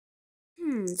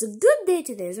It's a good day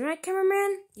today, isn't it, right,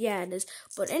 cameraman? Yeah, it is.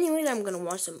 But anyways, I'm gonna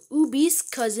watch some Ubi's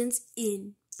Cousins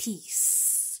in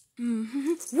peace.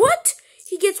 What?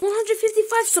 He gets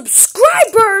 155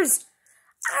 subscribers!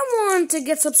 I want to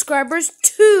get subscribers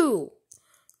too.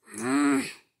 I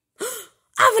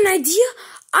have an idea.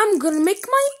 I'm gonna make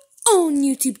my own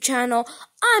YouTube channel.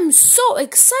 I'm so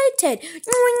excited.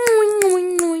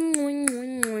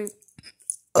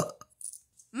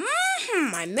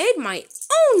 I made my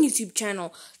own YouTube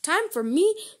channel. Time for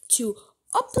me to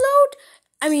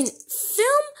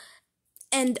film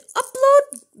and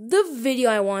upload the video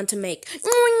I want to make.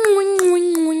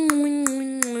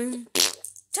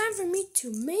 Time for me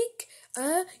to make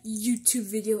a YouTube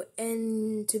video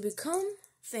and to become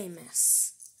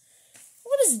famous.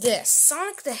 What is this?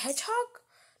 Sonic the Hedgehog?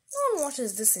 No one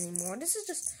watches this anymore. This is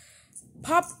just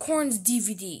Popcorn's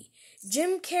DVD.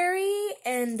 Jim Carrey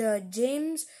and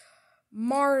James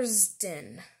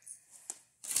Marsden.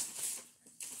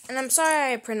 And I'm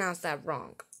sorry I pronounced that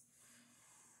wrong.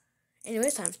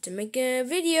 Anyways, time to make a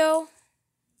video.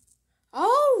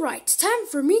 Alright, time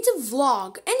for me to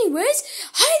vlog. Anyways,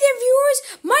 hi there viewers,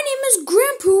 my name is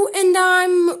Grampu and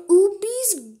I'm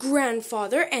Ubi's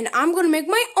grandfather and I'm gonna make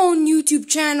my own YouTube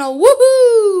channel.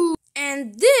 Woohoo!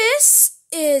 And this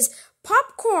is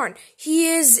Popcorn. He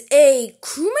is a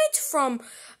crewmate from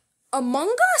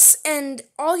Among Us and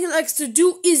all he likes to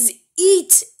do is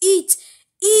eat.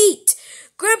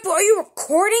 Grandpa, are you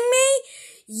recording me?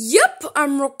 Yep,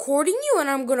 I'm recording you and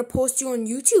I'm gonna post you on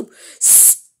YouTube.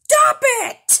 Stop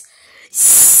it!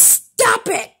 Stop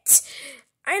it!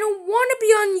 I don't want to be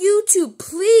on YouTube.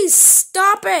 Please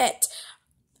stop it.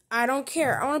 I don't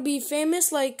care. I want to be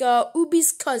famous like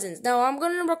Ubi's Cousins. Now I'm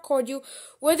going to record you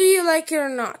whether you like it or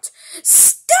not.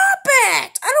 Stop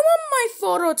it! I don't want my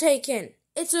photo taken.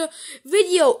 It's a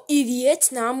video, idiot.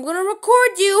 Now I'm going to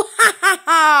record you. Ha ha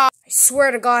ha! I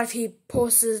swear to God, if he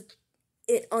posts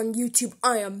it on YouTube,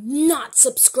 I am not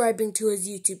subscribing to his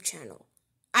YouTube channel.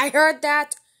 I heard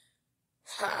that.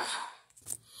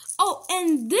 Oh,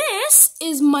 and this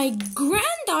is my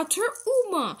granddaughter,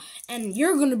 Uma. And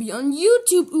you're gonna be on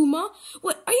YouTube, Uma.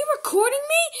 What, are you recording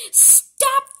me?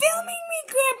 Stop filming me,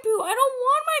 Grampu. I don't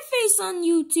want my face on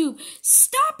YouTube.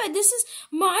 Stop it. This is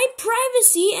my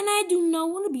privacy, and I do not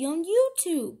want to be on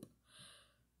YouTube.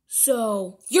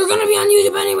 So, you're gonna be on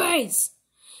YouTube anyways.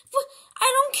 But I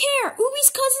don't care. Ubi's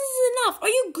Cousins is enough. Are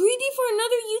you greedy for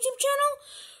another YouTube channel?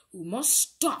 You must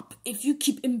stop. If you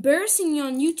keep embarrassing me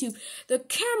on YouTube, the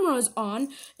camera is on,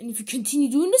 and if you continue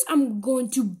doing this, I'm going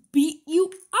to beat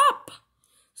you up.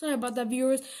 Sorry about that,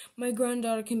 viewers. My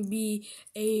granddaughter can be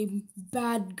a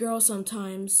bad girl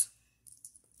sometimes.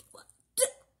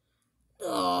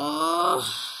 Oh,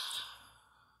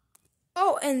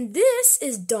 and this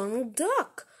is Donald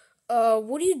Duck.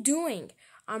 What are you doing?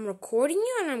 I'm recording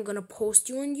you, and I'm gonna post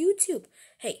you on YouTube.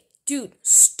 Hey, dude,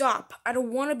 stop. I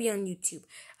don't want to be on YouTube.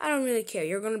 I don't really care.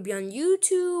 You're going to be on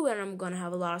YouTube, and I'm going to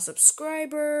have a lot of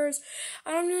subscribers.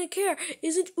 I don't really care.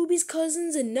 Isn't Ubi's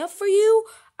Cousins enough for you?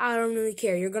 I don't really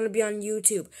care. You're going to be on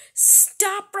YouTube.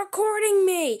 Stop recording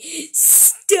me.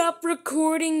 Stop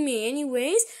recording me.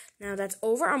 Anyways, now that's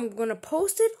over. I'm going to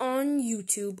post it on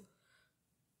YouTube.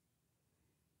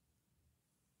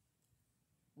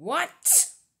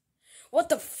 What? What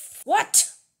the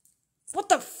what? What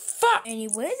the fuck?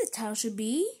 Anyway, the title should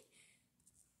be...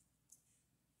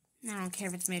 I don't care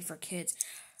if it's made for kids.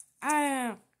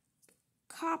 Coppola.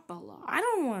 I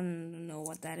don't want to know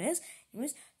what that is.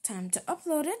 Anyways, time to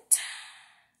upload it.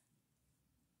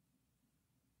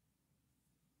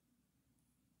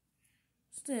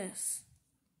 What's this?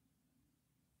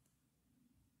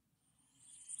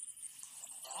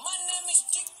 My name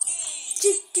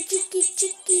is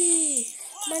Chicky.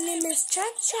 My name is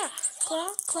Cha-Cha.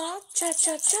 Claw, claw,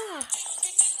 cha-cha-cha.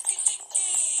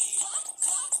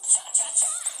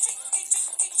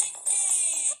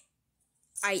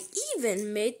 I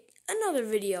even made another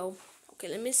video. Okay,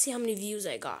 let me see how many views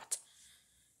I got.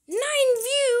 9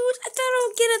 views? I thought I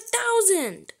would get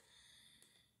 1,000.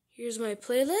 Here's my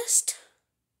playlist.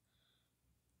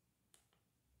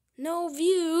 No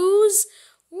views?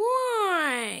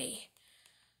 Why?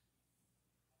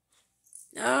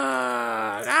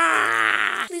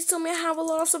 Please tell me I have a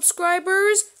lot of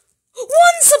subscribers. 1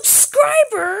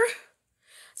 subscriber?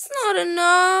 It's not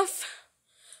enough.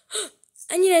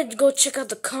 I need to go check out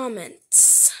the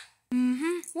comments.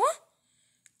 What?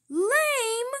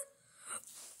 Lame?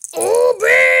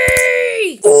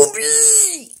 Ubi!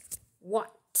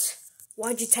 What?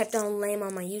 Why'd you type down lame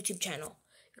on my YouTube channel?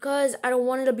 Because I don't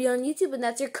want it to be on YouTube and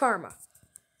that's your karma.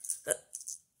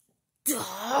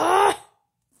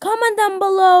 Comment down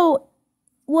below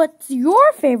what's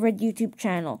your favorite YouTube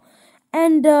channel.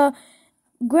 And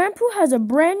Grampu has a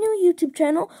brand new YouTube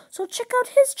channel, so check out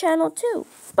his channel too.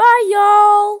 Bye,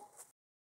 y'all!